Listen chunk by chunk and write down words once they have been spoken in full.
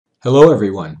Hello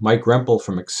everyone, Mike Rempel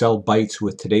from Excel Bytes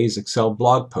with today's Excel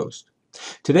blog post.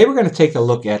 Today we're going to take a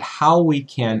look at how we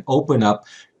can open up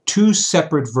two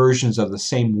separate versions of the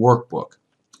same workbook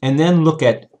and then look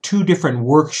at two different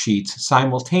worksheets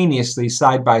simultaneously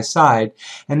side by side,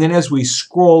 and then as we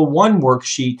scroll one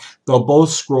worksheet they'll both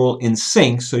scroll in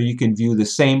sync so you can view the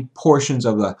same portions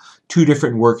of the two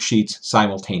different worksheets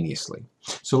simultaneously.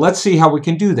 So let's see how we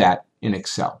can do that in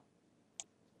Excel.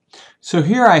 So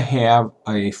here I have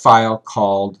a file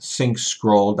called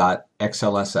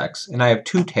syncscroll.xlsx, and I have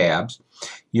two tabs,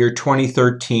 year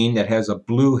 2013 that has a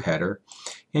blue header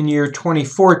and year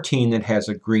 2014 that has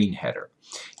a green header.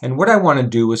 And what I want to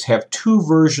do is have two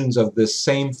versions of this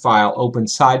same file open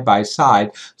side by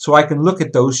side so I can look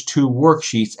at those two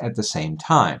worksheets at the same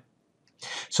time.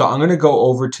 So I'm going to go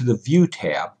over to the View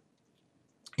tab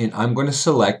and I'm going to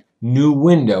select New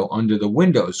Window under the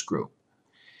Windows group.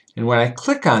 And when I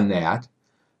click on that,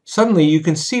 suddenly you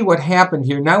can see what happened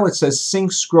here. Now it says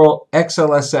Sync Scroll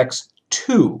XLSX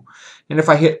 2. And if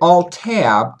I hit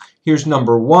Alt-Tab, here's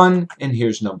number 1 and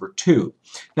here's number 2.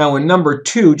 Now in number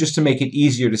 2, just to make it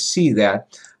easier to see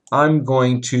that, I'm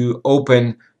going to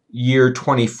open year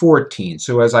 2014.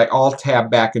 So as I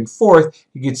Alt-Tab back and forth,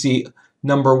 you can see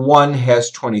number 1 has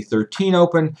 2013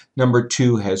 open, number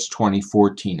 2 has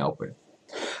 2014 open.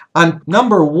 On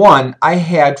number 1, I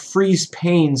had freeze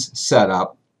panes set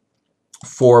up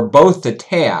for both the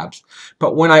tabs,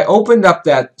 but when I opened up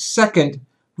that second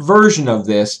version of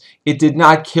this, it did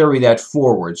not carry that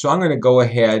forward. So I'm going to go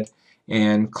ahead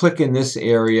and click in this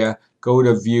area, go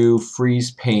to View,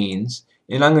 Freeze Panes,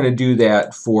 and I'm going to do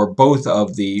that for both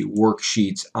of the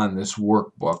worksheets on this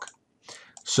workbook.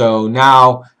 So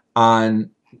now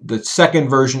on the second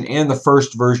version and the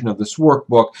first version of this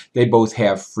workbook, they both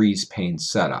have freeze panes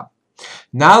set up.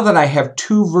 Now that I have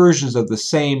two versions of the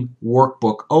same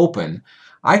workbook open,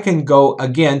 I can go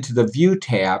again to the View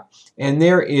tab, and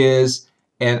there is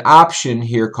an option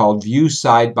here called View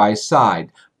Side by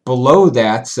Side. Below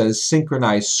that says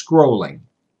Synchronize Scrolling.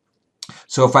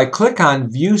 So if I click on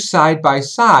View Side by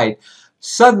Side,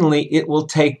 suddenly it will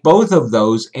take both of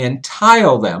those and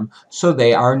tile them so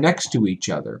they are next to each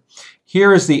other.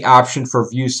 Here is the option for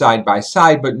View Side by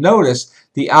Side, but notice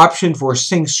the option for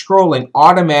Sync Scrolling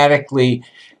automatically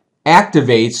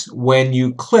activates when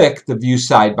you click the View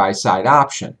Side by Side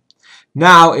option.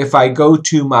 Now if I go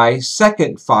to my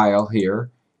second file here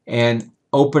and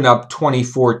open up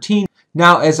 2014,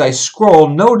 now as I scroll,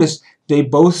 notice they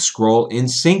both scroll in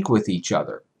sync with each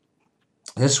other.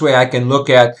 This way I can look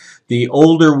at the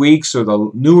older weeks or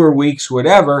the newer weeks,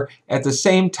 whatever. At the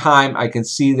same time, I can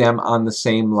see them on the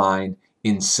same line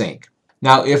in sync.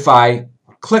 Now if I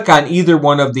click on either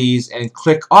one of these and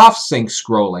click off sync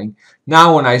scrolling,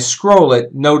 now when I scroll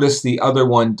it, notice the other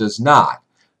one does not.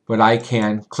 But I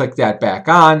can click that back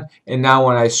on, and now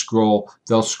when I scroll,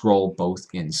 they'll scroll both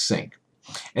in sync.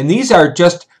 And these are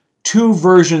just two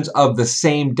versions of the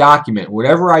same document.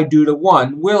 Whatever I do to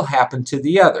one will happen to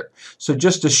the other. So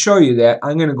just to show you that,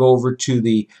 I'm going to go over to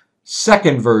the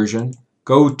second version,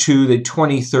 go to the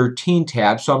 2013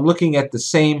 tab. So I'm looking at the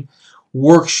same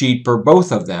worksheet for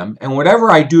both of them, and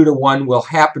whatever I do to one will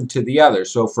happen to the other.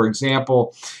 So for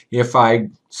example, if I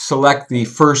select the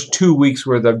first 2 weeks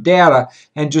worth of data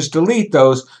and just delete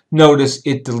those, notice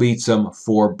it deletes them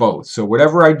for both. So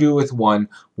whatever I do with one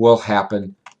will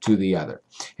happen to the other.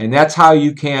 And that's how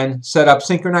you can set up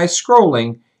synchronized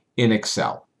scrolling in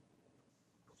Excel.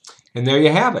 And there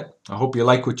you have it. I hope you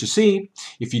like what you see.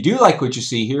 If you do like what you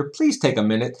see here, please take a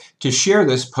minute to share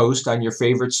this post on your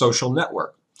favorite social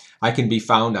network. I can be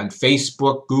found on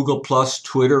Facebook, Google+,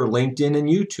 Twitter, LinkedIn, and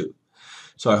YouTube.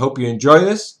 So I hope you enjoy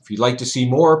this. If you'd like to see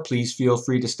more, please feel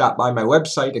free to stop by my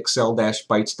website,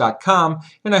 excel-bytes.com,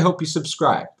 and I hope you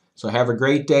subscribe. So have a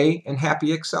great day and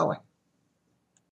happy excelling.